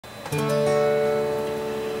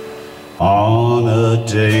On a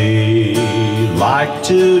day like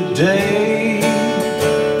today,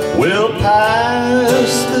 we'll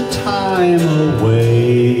pass the time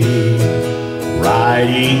away,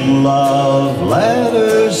 writing love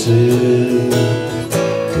letters in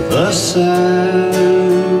the sand.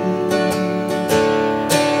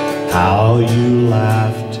 How you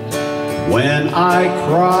laughed when I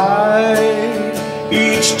cried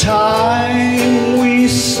each time we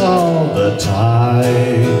saw the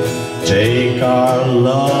tide take our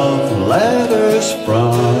love letters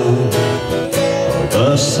from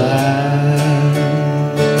the sand.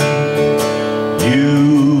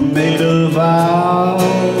 You made a vow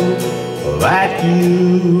that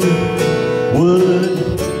you would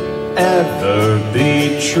ever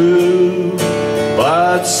be true,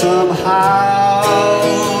 but somehow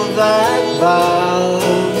that vow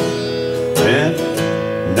meant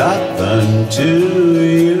nothing to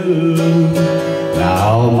you.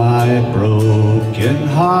 Now my broken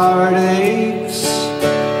heart aches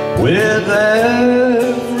with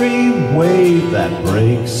every wave that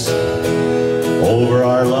breaks over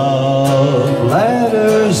our love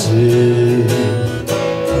letters in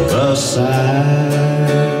the sand.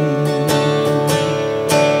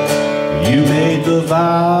 You made the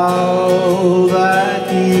vow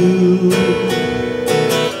that you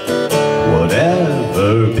would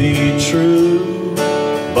ever be true,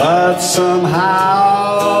 but somehow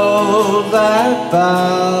that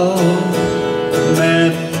vow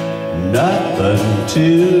meant nothing to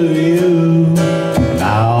you.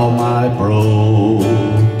 Now my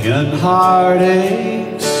broken heart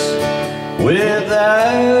aches with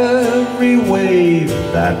every wave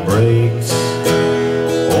that breaks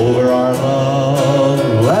over our love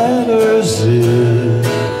letters in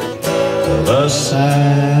the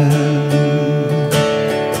sand.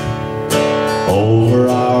 Over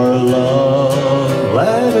our love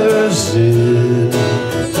letters in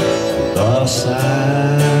the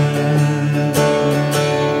sand.